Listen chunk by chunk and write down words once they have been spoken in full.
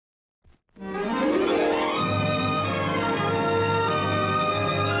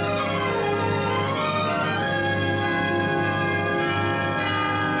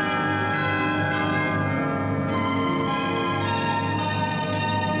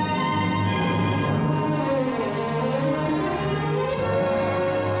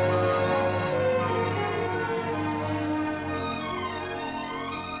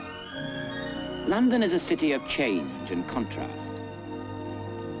London is a city of change and contrast.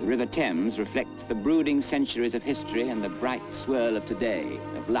 The River Thames reflects the brooding centuries of history and the bright swirl of today,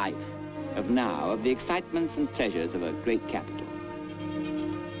 of life, of now, of the excitements and pleasures of a great capital.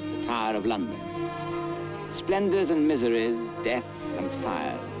 The Tower of London. Splendors and miseries, deaths and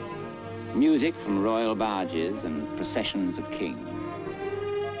fires. Music from royal barges and processions of kings.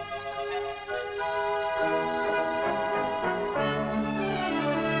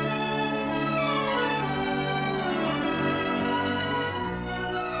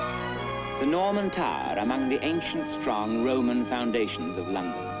 The Norman Tower among the ancient, strong Roman foundations of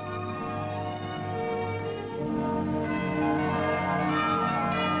London.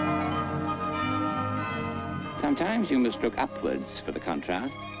 Sometimes you must look upwards for the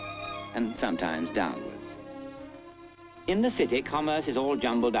contrast, and sometimes downwards. In the city, commerce is all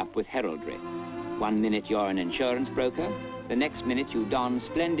jumbled up with heraldry. One minute you're an insurance broker, the next minute you don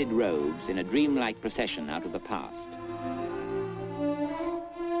splendid robes in a dreamlike procession out of the past.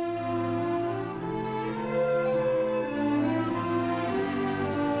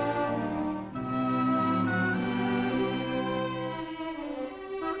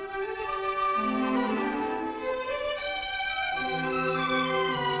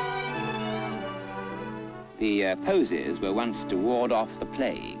 The poses were once to ward off the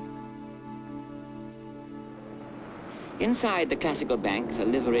plague. Inside the classical banks are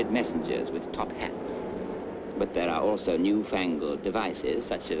liveried messengers with top hats. But there are also newfangled devices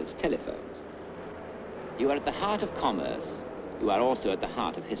such as telephones. You are at the heart of commerce. You are also at the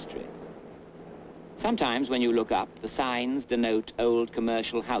heart of history. Sometimes when you look up, the signs denote old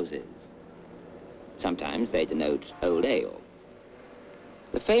commercial houses. Sometimes they denote old ale.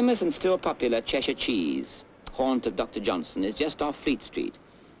 The famous and still popular Cheshire cheese, haunt of Dr. Johnson, is just off Fleet Street,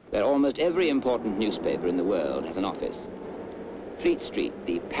 where almost every important newspaper in the world has an office. Fleet Street,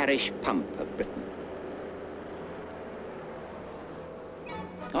 the parish pump of Britain.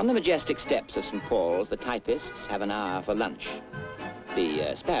 On the majestic steps of St. Paul's, the typists have an hour for lunch.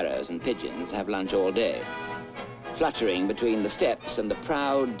 The sparrows and pigeons have lunch all day, fluttering between the steps and the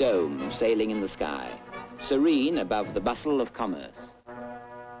proud dome sailing in the sky, serene above the bustle of commerce.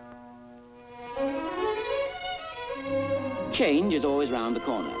 Change is always round the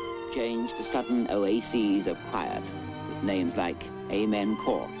corner. Change to sudden oases of quiet, with names like Amen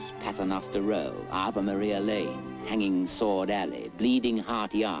Court, Paternoster Row, Ave Maria Lane, Hanging Sword Alley, Bleeding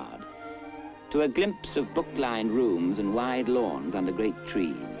Heart Yard, to a glimpse of book-lined rooms and wide lawns under great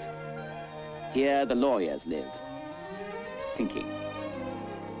trees. Here the lawyers live, thinking.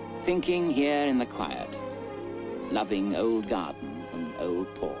 Thinking here in the quiet, loving old gardens and old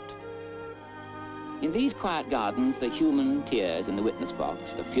port. In these quiet gardens, the human tears in the witness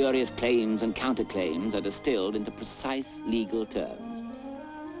box, the furious claims and counterclaims are distilled into precise legal terms.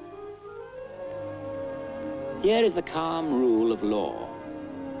 Here is the calm rule of law,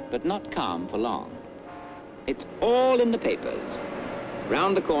 but not calm for long. It's all in the papers.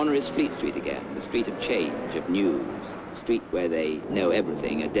 Round the corner is Fleet Street again, the street of change, of news, the street where they know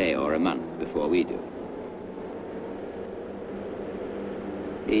everything a day or a month before we do.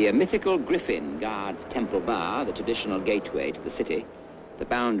 The mythical griffin guards Temple Bar, the traditional gateway to the city, the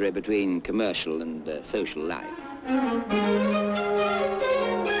boundary between commercial and social life.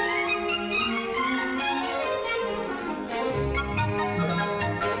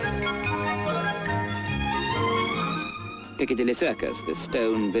 Piccadilly Circus, the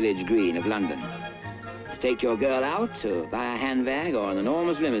stone village green of London. To take your girl out, to buy a handbag or an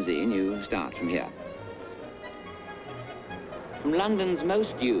enormous limousine, you start from here. From London's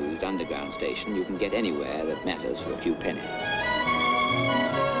most used underground station, you can get anywhere that matters for a few pennies.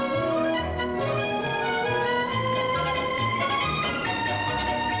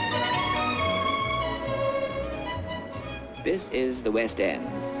 This is the West End,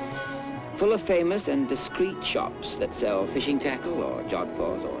 full of famous and discreet shops that sell fishing tackle or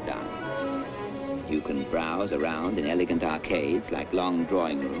jodhpurs or downs. You can browse around in elegant arcades like long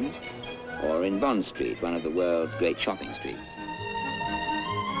drawing rooms, or in Bond Street, one of the world's great shopping streets.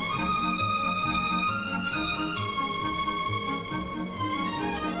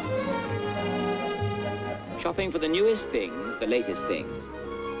 Shopping for the newest things, the latest things,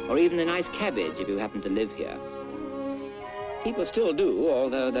 or even a nice cabbage if you happen to live here. People still do,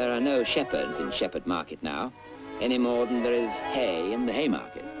 although there are no shepherds in Shepherd Market now, any more than there is hay in the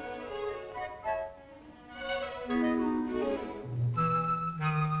Haymarket.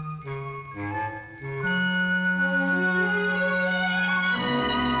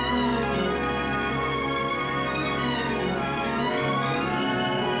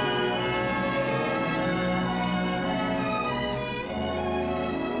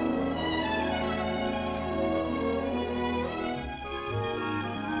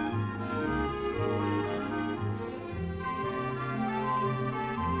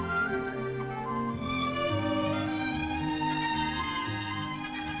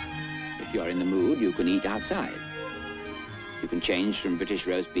 you're in the mood, you can eat outside. You can change from British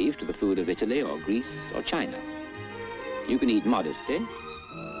roast beef to the food of Italy or Greece or China. You can eat modestly,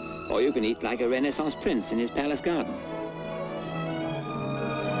 or you can eat like a Renaissance prince in his palace gardens.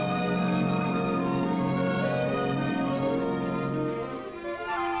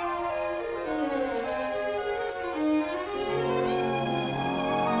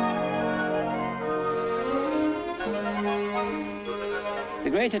 The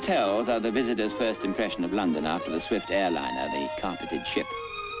great hotels are the visitor's first impression of London after the swift airliner, the carpeted ship.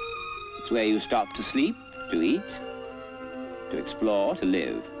 It's where you stop to sleep, to eat, to explore, to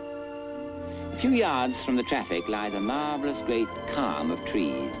live. A few yards from the traffic lies a marvellous great calm of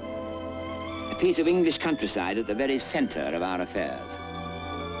trees, a piece of English countryside at the very centre of our affairs.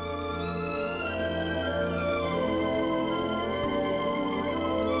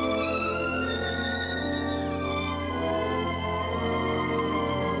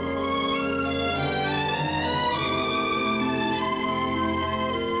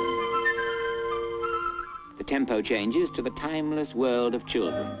 The tempo changes to the timeless world of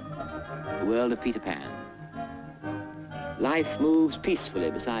children, the world of Peter Pan. Life moves peacefully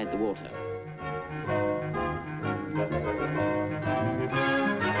beside the water.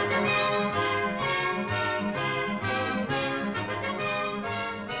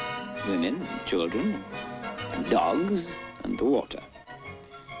 Women and children and dogs and the water.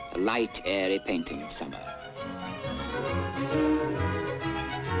 A light, airy painting of summer.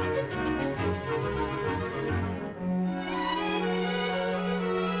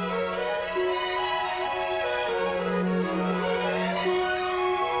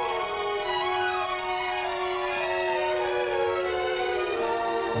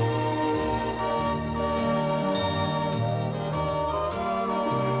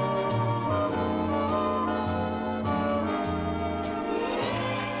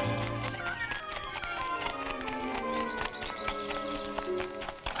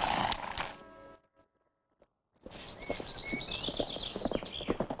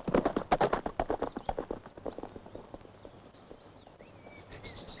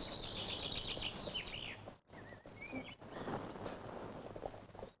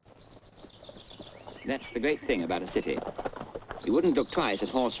 That's the great thing about a city. You wouldn't look twice at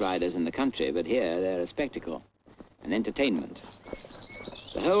horse riders in the country, but here they're a spectacle, an entertainment.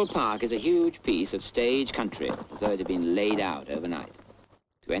 The whole park is a huge piece of stage country, as though it had been laid out overnight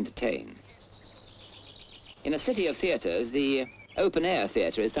to entertain. In a city of theatres, the open-air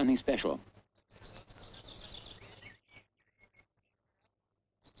theatre is something special.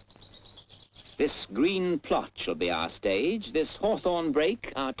 This green plot shall be our stage, this hawthorn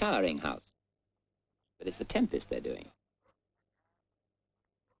brake our towering house. But it's the Tempest they're doing.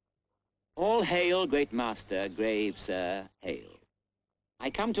 All hail, great master, grave sir, hail.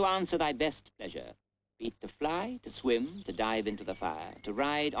 I come to answer thy best pleasure, be it to fly, to swim, to dive into the fire, to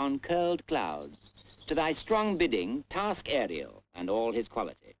ride on curled clouds, to thy strong bidding, task aerial, and all his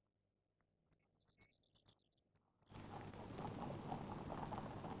quality.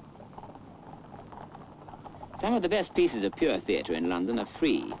 Some of the best pieces of pure theatre in London are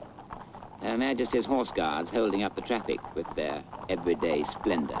free. Her Majesty's Horse Guards holding up the traffic with their everyday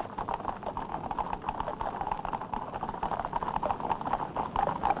splendour.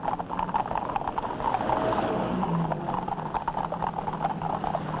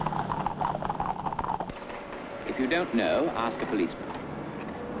 If you don't know, ask a policeman.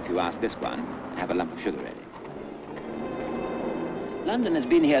 If you ask this one, have a lump of sugar ready. London has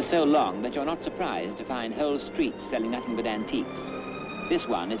been here so long that you're not surprised to find whole streets selling nothing but antiques. This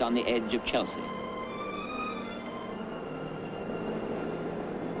one is on the edge of Chelsea.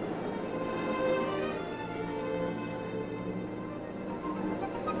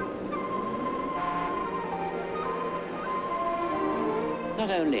 Not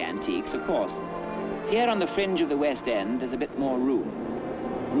only antiques, of course. Here on the fringe of the West End, there's a bit more room.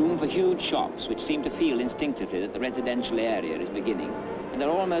 Room for huge shops which seem to feel instinctively that the residential area is beginning. And they're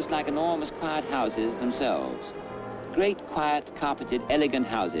almost like enormous quiet houses themselves. Great, quiet, carpeted, elegant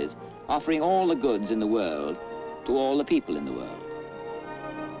houses offering all the goods in the world to all the people in the world.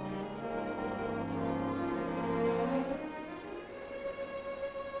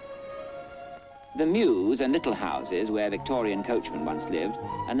 The mews and little houses where Victorian coachmen once lived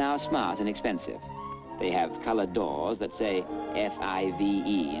are now smart and expensive. They have coloured doors that say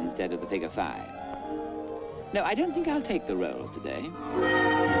F-I-V-E instead of the figure 5. No, I don't think I'll take the role today.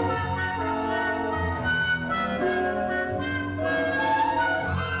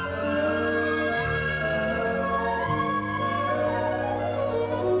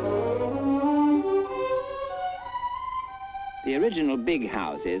 The original big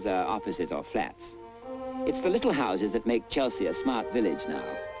houses are offices or flats. It's the little houses that make Chelsea a smart village now.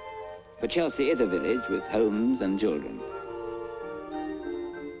 For Chelsea is a village with homes and children.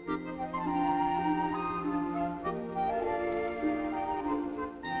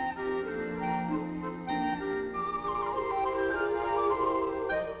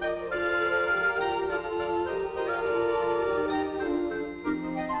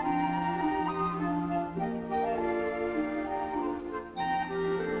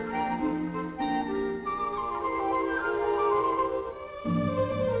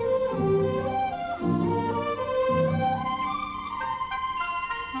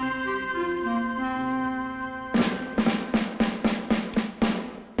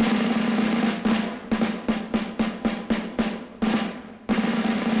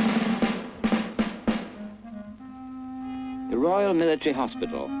 Military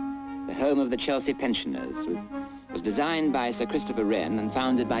Hospital, the home of the Chelsea pensioners, was designed by Sir Christopher Wren and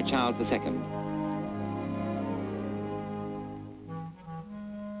founded by Charles II.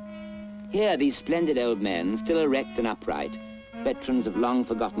 Here, these splendid old men, still erect and upright, veterans of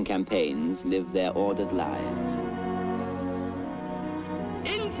long-forgotten campaigns, live their ordered lives.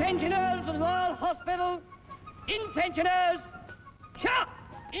 In pensioners of the Royal Hospital, in pensioners, chop!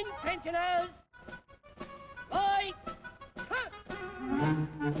 In pensioners, right!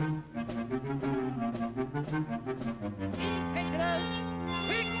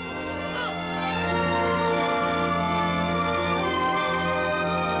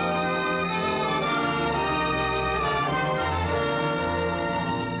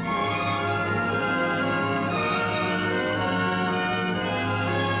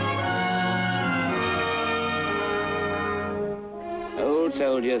 Old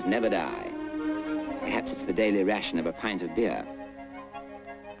soldiers never die. Perhaps it's the daily ration of a pint of beer.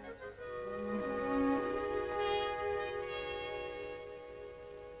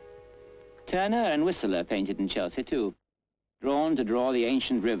 Turner and Whistler painted in Chelsea too, drawn to draw the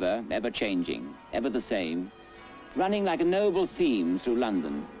ancient river, ever-changing, ever the same, running like a noble theme through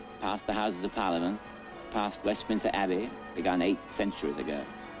London, past the Houses of Parliament, past Westminster Abbey, begun 8 centuries ago,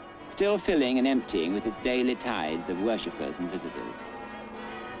 still filling and emptying with its daily tides of worshippers and visitors.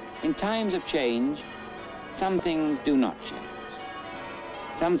 In times of change, some things do not change.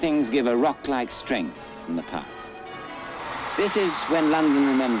 Some things give a rock-like strength from the past. This is when London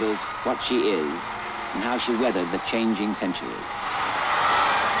remembers what she is and how she weathered the changing centuries.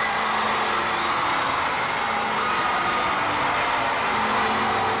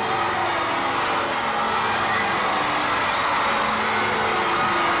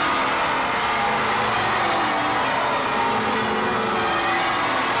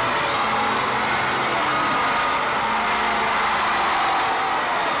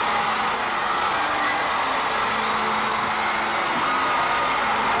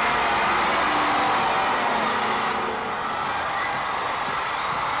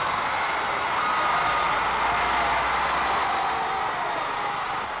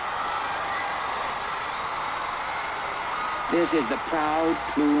 This is the proud,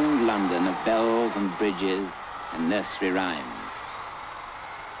 plumed London of bells and bridges and nursery rhymes.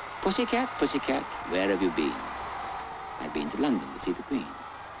 Pussycat, pussycat, where have you been? I've been to London to see the Queen.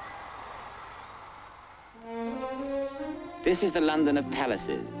 This is the London of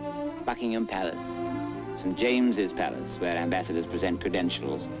palaces, Buckingham Palace, St. James's Palace, where ambassadors present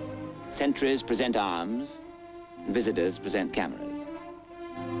credentials, sentries present arms, and visitors present cameras.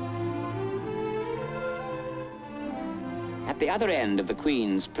 At the other end of the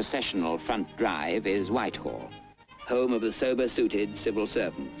Queen's processional front drive is Whitehall, home of the sober-suited civil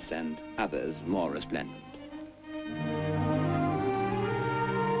servants and others more resplendent.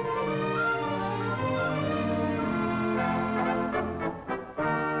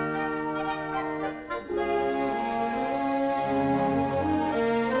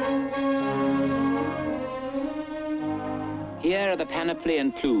 Here are the panoply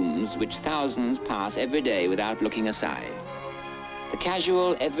and plumes which thousands pass every day without looking aside. The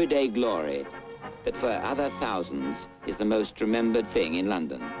casual, everyday glory that for other thousands is the most remembered thing in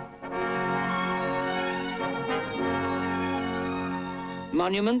London.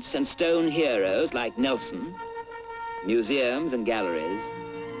 Monuments and stone heroes like Nelson, museums and galleries,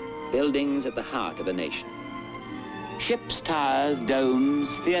 buildings at the heart of a nation. Ships, towers,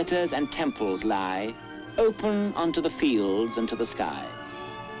 domes, theatres and temples lie open onto the fields and to the sky.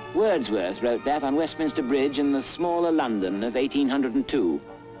 Wordsworth wrote that on Westminster Bridge in the smaller London of 1802.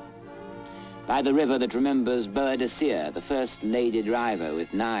 By the river that remembers Boadicea, the first lady driver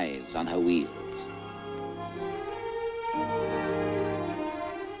with knives on her wheels.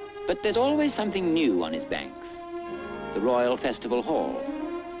 But there's always something new on his banks. the Royal Festival Hall.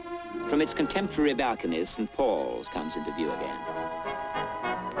 From its contemporary balconies, St. Paul's comes into view again.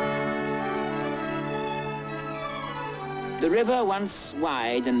 The river, once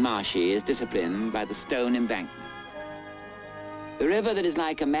wide and marshy, is disciplined by the stone embankment. The river that is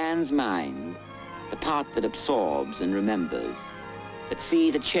like a man's mind, the part that absorbs and remembers, that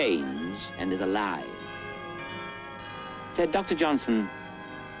sees a change and is alive. Said Dr. Johnson,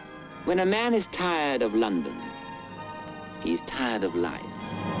 when a man is tired of London, he's tired of life.